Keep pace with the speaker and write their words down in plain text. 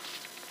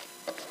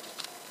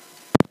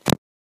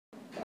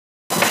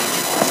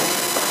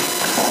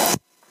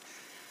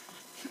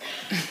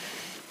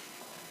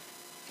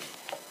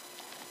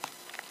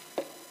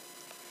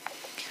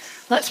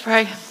Let's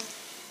pray.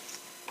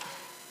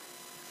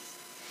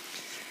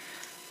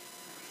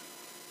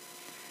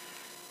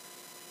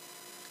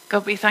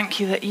 God, we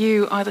thank you that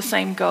you are the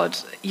same God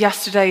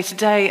yesterday,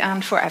 today,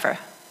 and forever.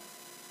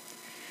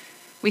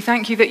 We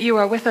thank you that you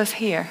are with us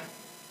here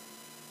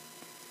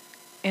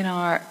in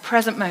our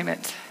present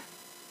moment.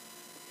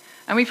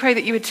 And we pray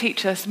that you would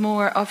teach us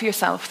more of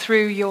yourself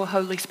through your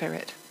Holy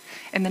Spirit.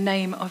 In the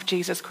name of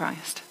Jesus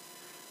Christ.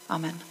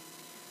 Amen.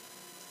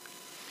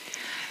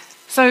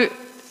 So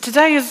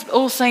today is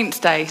All Saints'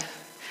 Day.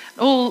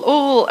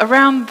 All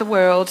around the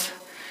world,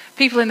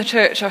 people in the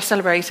church are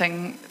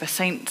celebrating the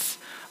saints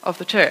of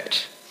the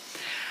church.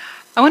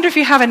 I wonder if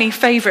you have any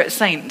favourite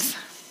saints.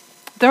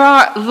 There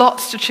are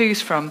lots to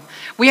choose from.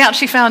 We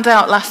actually found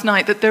out last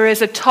night that there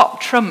is a top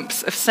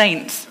trumps of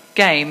saints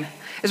game.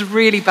 It's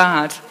really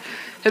bad.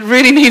 It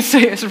really needs to.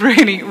 It's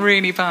really,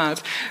 really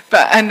bad.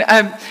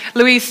 And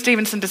Louise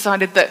Stevenson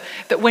decided that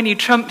when you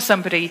trump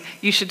somebody,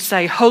 you should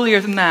say holier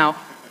than thou.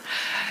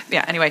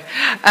 Yeah. Anyway,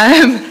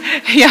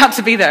 you have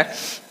to be there.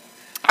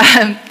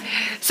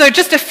 So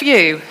just a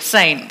few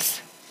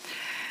saints.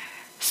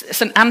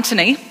 St.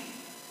 Anthony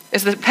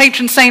is the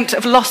patron saint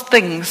of lost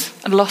things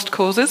and lost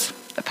causes.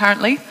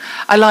 Apparently,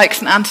 I like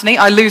St. Anthony.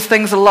 I lose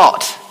things a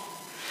lot.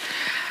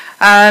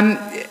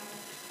 There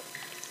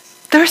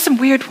are some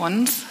weird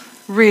ones.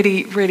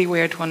 Really, really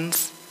weird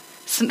ones.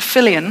 St.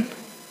 Filian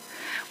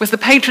was the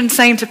patron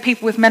saint of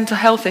people with mental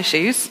health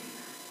issues,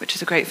 which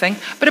is a great thing.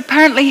 But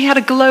apparently he had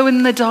a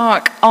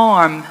glow-in-the-dark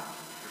arm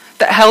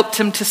that helped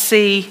him to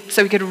see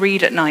so he could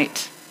read at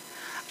night.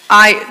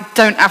 I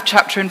don't have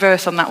chapter and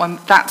verse on that one.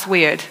 That's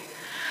weird.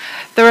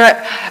 There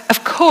are,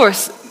 of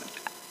course,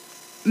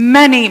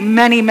 many,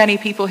 many, many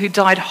people who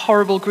died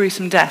horrible,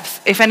 gruesome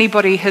deaths. If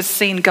anybody has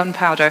seen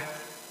Gunpowder,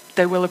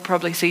 they will have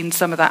probably seen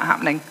some of that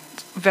happening.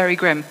 It's very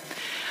grim.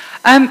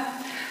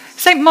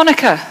 Saint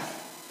Monica,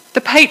 the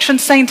patron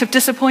saint of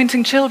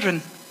disappointing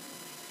children.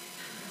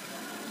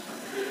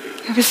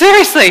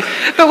 Seriously.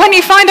 But when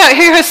you find out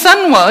who her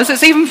son was,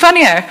 it's even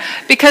funnier,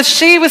 because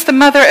she was the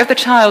mother of the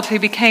child who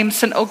became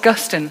St.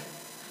 Augustine.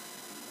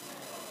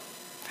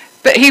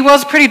 But he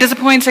was pretty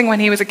disappointing when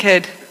he was a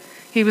kid.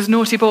 He was a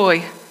naughty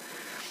boy.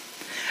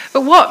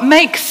 But what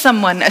makes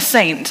someone a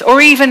saint,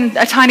 or even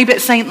a tiny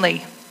bit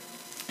saintly?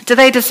 Do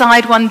they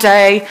decide one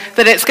day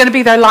that it's going to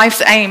be their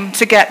life's aim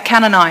to get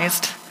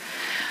canonized?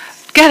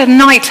 Get a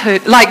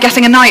knighthood, like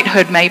getting a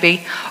knighthood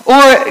maybe,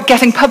 or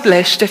getting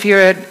published if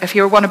you're a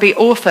wannabe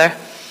author,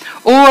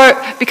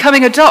 or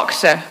becoming a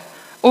doctor,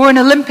 or an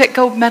Olympic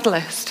gold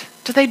medalist?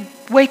 Do they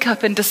wake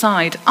up and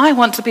decide, I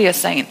want to be a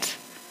saint?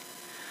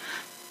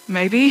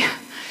 Maybe.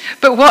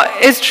 But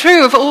what is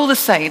true of all the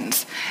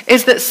saints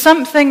is that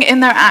something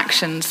in their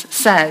actions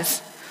says,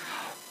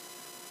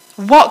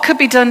 what could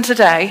be done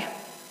today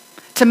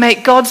to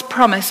make God's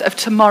promise of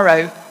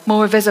tomorrow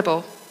more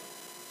visible?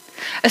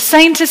 A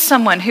saint is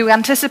someone who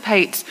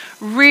anticipates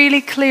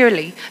really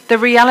clearly the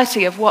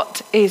reality of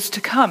what is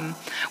to come.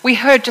 We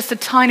heard just a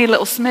tiny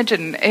little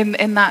smidgen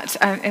in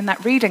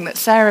that reading that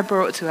Sarah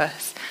brought to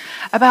us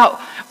about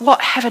what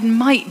heaven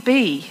might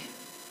be.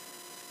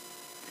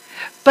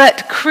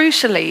 But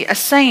crucially, a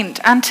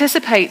saint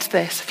anticipates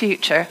this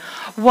future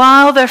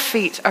while their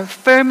feet are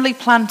firmly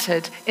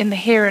planted in the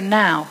here and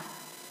now.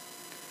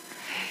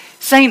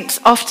 Saints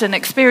often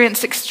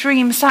experience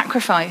extreme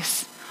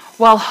sacrifice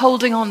while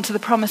holding on to the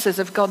promises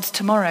of God's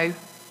tomorrow.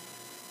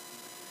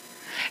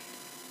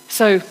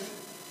 So,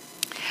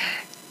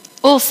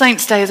 All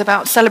Saints' Day is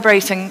about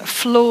celebrating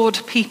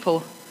flawed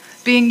people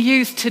being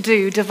used to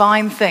do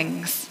divine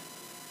things.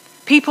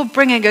 People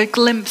bringing a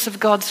glimpse of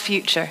God's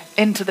future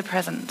into the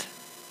present.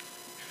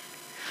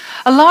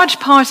 A large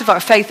part of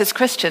our faith as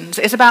Christians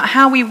is about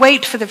how we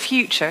wait for the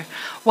future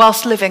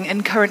whilst living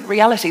in current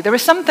reality. There are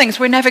some things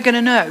we're never going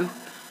to know.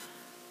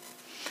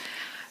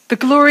 The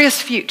glorious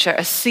future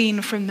is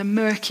seen from the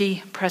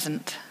murky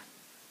present.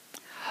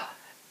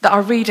 That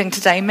our reading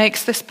today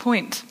makes this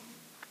point.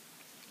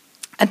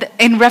 And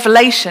in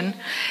Revelation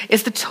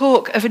is the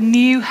talk of a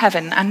new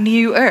heaven and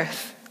new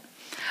earth,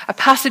 a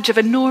passage of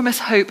enormous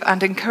hope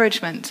and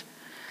encouragement.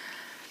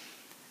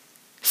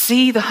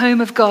 See, the home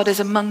of God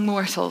is among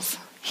mortals.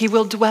 He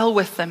will dwell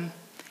with them.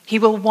 He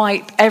will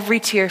wipe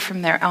every tear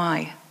from their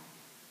eye.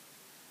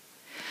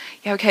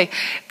 Yeah, okay,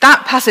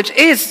 that passage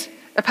is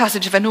a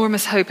passage of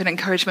enormous hope and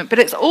encouragement, but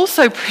it's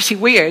also pretty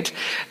weird.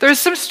 There is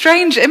some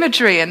strange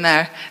imagery in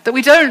there that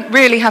we don't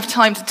really have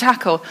time to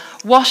tackle.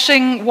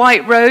 Washing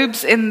white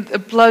robes in the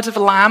blood of a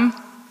lamb,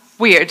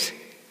 weird,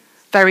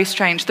 very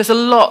strange. There's a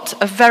lot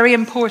of very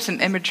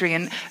important imagery,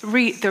 and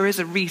there is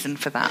a reason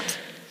for that.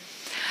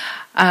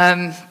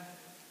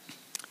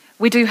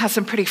 We do have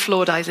some pretty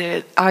flawed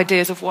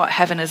ideas of what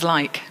heaven is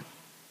like.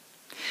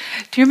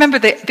 Do you remember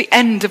the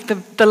end of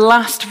the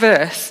last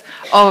verse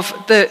of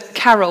the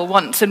carol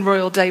Once in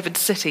Royal David's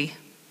City?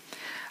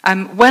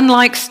 When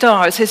like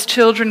stars his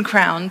children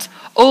crowned,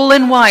 all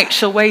in white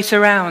shall wait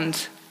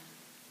around.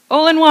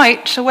 All in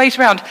white shall wait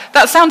around.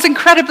 That sounds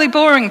incredibly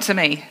boring to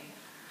me.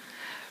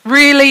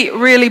 Really,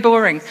 really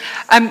boring.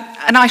 And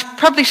I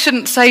probably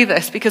shouldn't say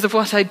this because of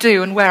what I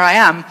do and where I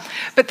am,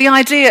 but the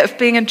idea of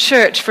being in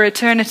church for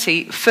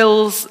eternity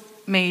fills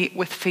me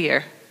with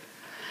fear.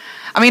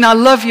 I mean, I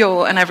love you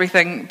all and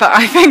everything, but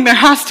I think there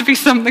has to be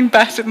something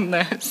better than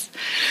this.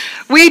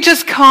 We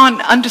just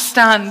can't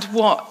understand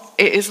what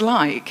it is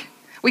like.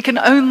 We can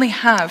only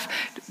have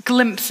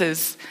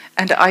glimpses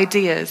and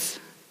ideas.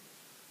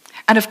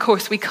 And of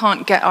course, we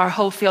can't get our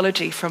whole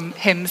theology from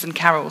hymns and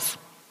carols.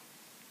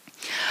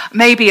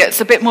 Maybe it's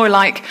a bit more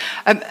like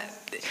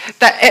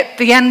that at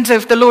the end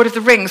of The Lord of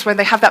the Rings, where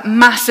they have that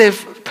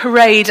massive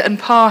parade and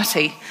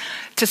party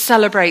to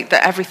celebrate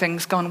that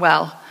everything's gone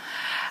well.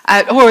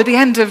 Or at the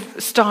end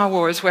of Star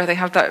Wars, where they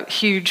have that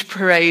huge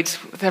parade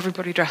with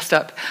everybody dressed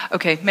up.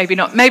 Okay, maybe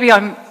not. Maybe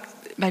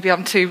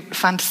I'm too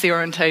fantasy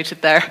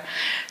orientated there.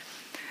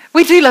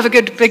 We do love a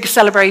good big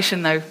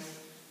celebration, though.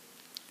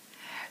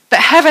 But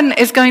heaven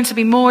is going to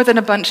be more than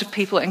a bunch of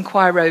people in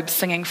choir robes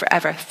singing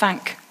forever.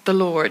 Thank the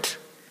Lord.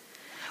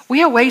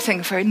 We are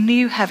waiting for a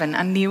new heaven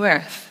and new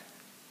earth.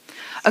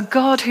 A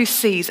God who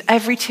sees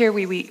every tear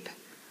we weep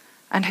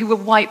and who will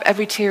wipe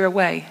every tear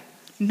away.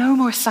 No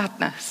more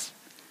sadness.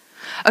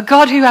 A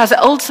God who has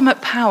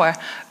ultimate power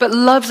but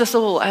loves us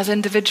all as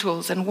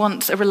individuals and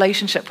wants a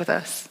relationship with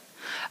us.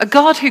 A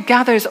God who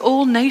gathers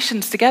all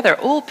nations together,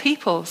 all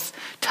peoples,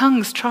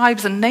 tongues,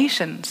 tribes, and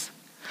nations.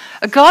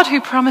 A God who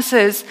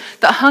promises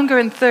that hunger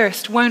and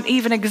thirst won't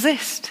even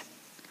exist.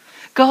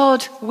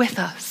 God with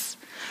us.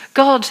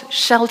 God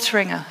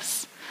sheltering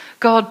us.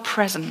 God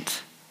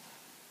present.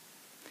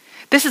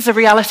 This is a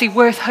reality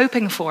worth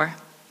hoping for.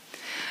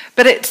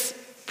 But it's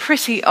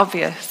pretty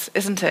obvious,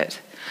 isn't it,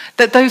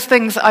 that those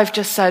things I've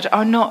just said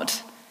are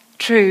not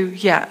true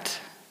yet.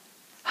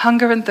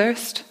 Hunger and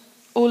thirst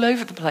all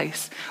over the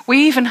place.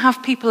 We even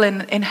have people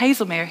in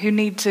Hazelmere who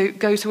need to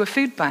go to a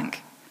food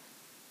bank.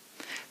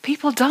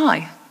 People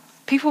die.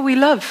 People we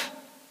love.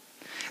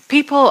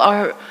 People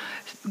are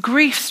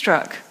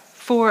grief-struck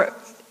for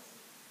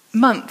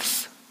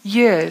months,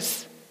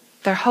 years,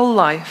 their whole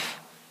life.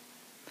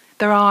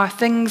 There are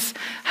things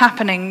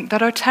happening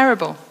that are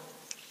terrible.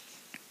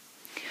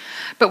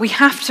 But we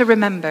have to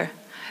remember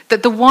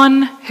that the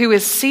one who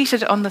is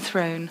seated on the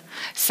throne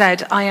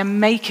said, I am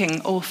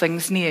making all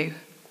things new.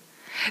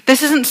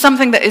 This isn't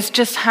something that is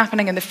just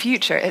happening in the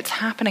future. It's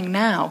happening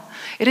now.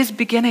 It is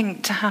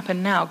beginning to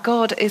happen now.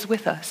 God is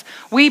with us.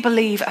 We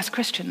believe as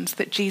Christians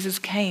that Jesus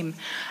came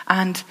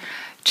and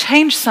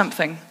changed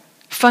something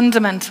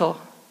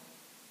fundamental,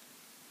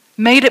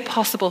 made it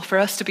possible for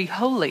us to be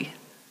holy.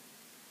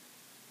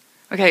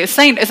 Okay, a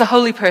saint is a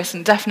holy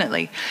person,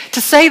 definitely.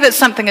 To say that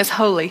something is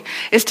holy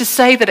is to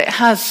say that it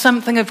has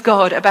something of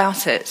God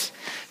about it.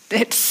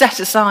 It's set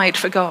aside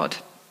for God.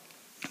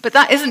 But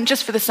that isn't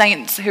just for the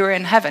saints who are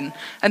in heaven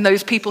and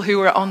those people who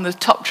are on the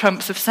top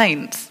trumps of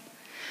saints.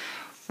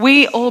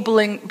 We all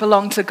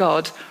belong to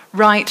God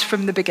right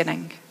from the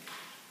beginning.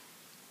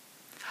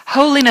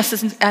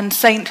 Holiness and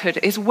sainthood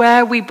is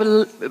where we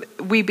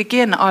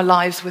begin our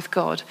lives with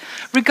God,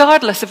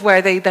 regardless of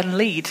where they then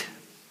lead.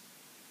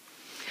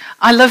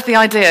 I love the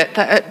idea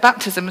that at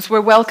baptisms we're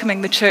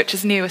welcoming the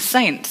church's newest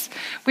saints.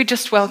 We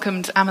just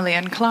welcomed Amelie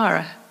and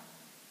Clara.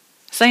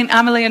 Saint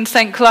Amelie and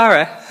Saint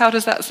Clara, how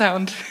does that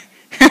sound?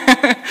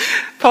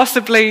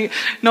 Possibly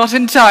not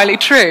entirely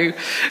true,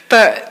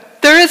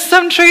 but there is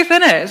some truth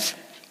in it.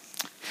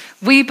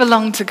 We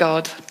belong to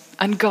God,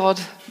 and God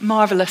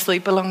marvelously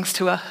belongs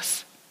to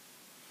us.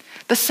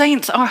 The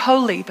saints are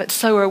holy, but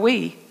so are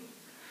we.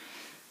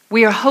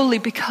 We are holy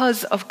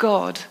because of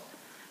God,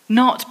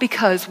 not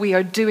because we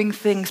are doing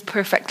things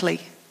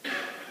perfectly.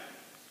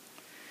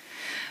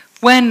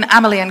 When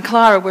Amelie and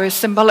Clara were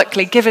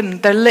symbolically given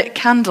their lit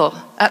candle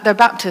at their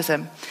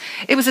baptism,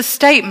 it was a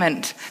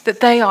statement that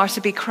they are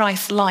to be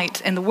Christ's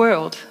light in the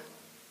world.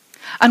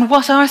 And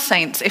what are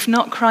saints if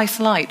not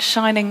Christ's light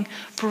shining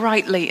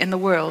brightly in the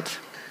world?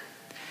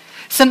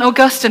 St.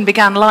 Augustine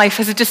began life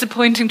as a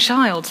disappointing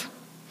child,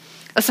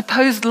 a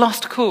supposed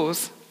lost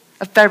cause,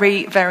 a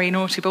very, very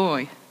naughty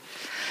boy.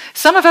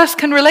 Some of us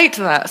can relate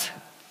to that.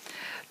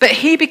 But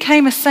he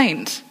became a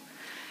saint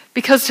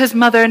because his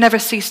mother never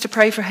ceased to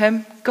pray for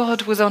him.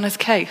 God was on his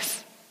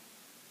case.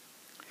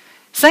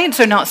 Saints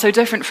are not so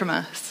different from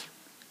us.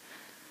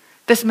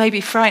 This may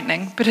be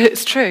frightening, but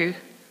it's true.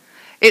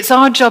 It's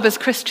our job as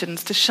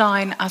Christians to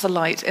shine as a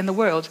light in the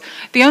world.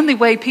 The only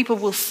way people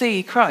will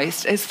see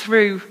Christ is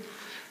through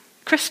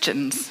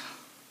Christians.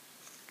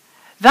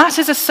 That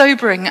is a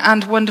sobering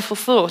and wonderful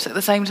thought at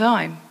the same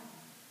time.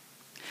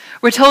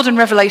 We're told in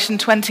Revelation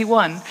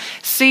 21,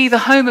 see, the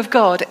home of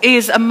God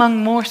is among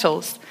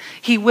mortals.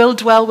 He will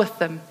dwell with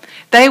them.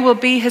 They will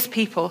be his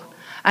people,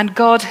 and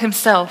God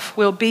himself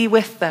will be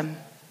with them.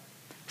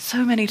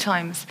 So many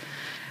times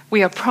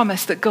we are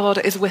promised that God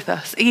is with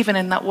us, even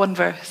in that one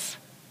verse.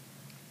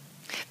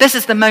 This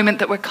is the moment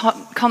that we're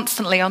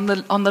constantly on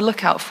the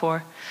lookout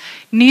for.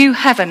 New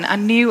heaven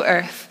and new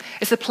earth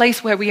is a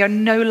place where we are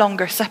no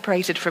longer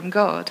separated from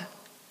God.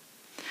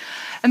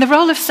 And the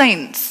role of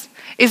saints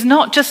is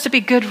not just to be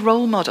good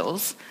role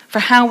models for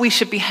how we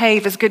should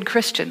behave as good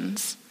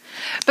Christians,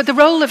 But the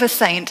role of a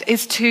saint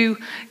is to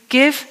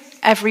give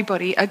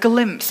everybody a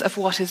glimpse of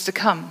what is to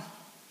come,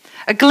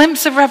 a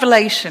glimpse of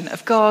revelation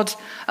of God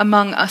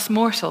among us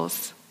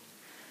mortals.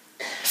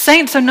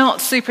 Saints are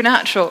not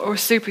supernatural or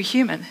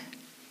superhuman.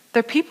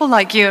 They're people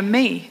like you and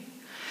me,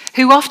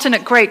 who often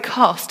at great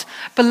cost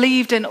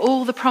believed in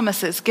all the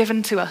promises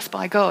given to us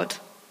by God.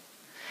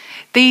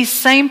 These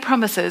same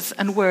promises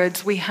and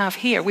words we have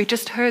here, we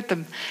just heard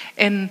them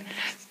in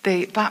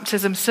the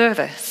baptism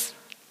service.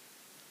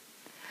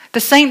 The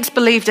saints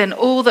believed in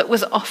all that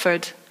was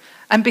offered,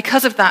 and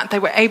because of that, they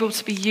were able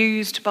to be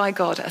used by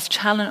God as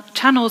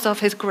channels of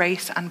his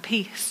grace and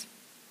peace.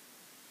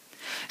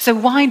 So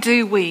why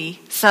do we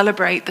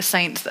celebrate the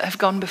saints that have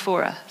gone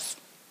before us?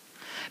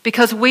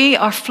 Because we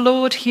are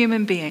flawed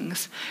human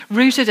beings,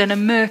 rooted in a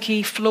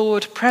murky,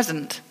 flawed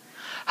present,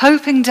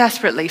 hoping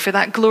desperately for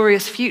that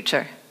glorious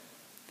future.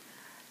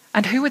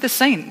 And who were the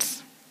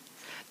saints?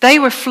 They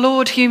were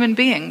flawed human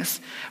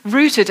beings,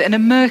 rooted in a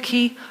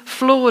murky,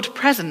 flawed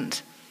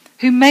present,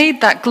 who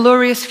made that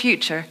glorious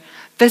future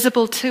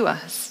visible to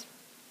us.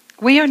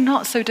 We are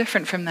not so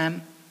different from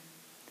them.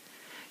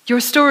 Your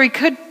story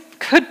could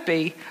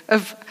be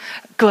of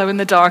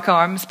glow-in-the-dark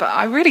arms, but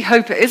I really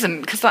hope it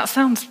isn't, because that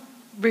sounds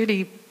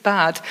really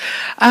bad.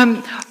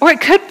 Or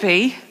it could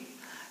be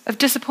of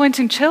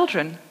disappointing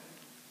children.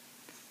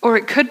 Or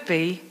it could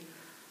be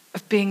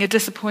of being a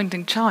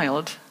disappointing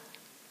child.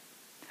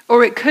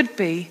 Or it could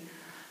be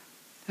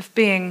of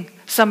being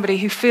somebody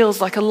who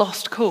feels like a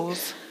lost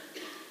cause.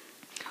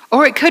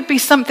 Or it could be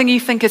something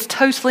you think is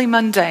totally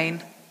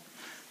mundane.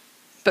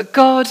 But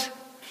God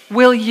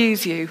will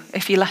use you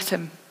if you let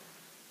him.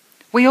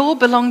 We all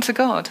belong to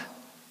God.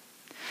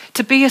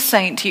 To be a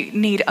saint, you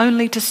need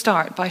only to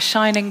start by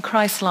shining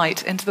Christ's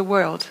light into the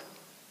world.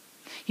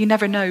 You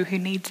never know who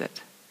needs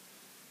it.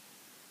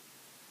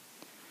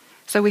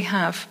 So we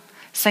have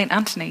St.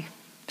 Anthony,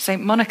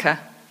 St. Monica,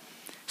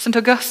 St.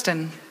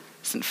 Augustine,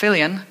 St.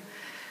 Filian,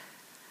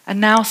 and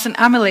now St.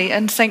 Amelie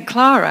and St.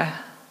 Clara,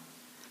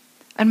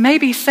 and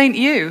maybe St.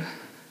 you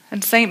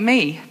and St.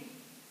 me.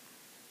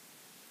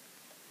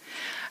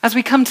 As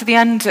we come to the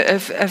end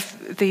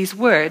of these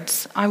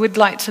words, I would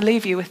like to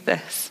leave you with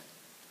this.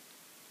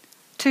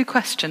 2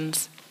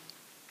 questions.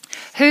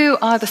 Who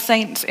are the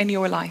saints in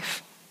your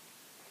life?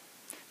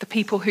 The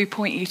people who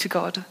point you to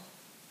God.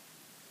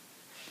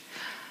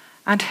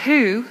 And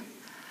who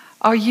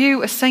are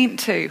you a saint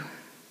to?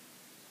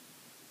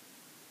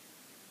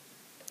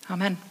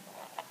 Amen.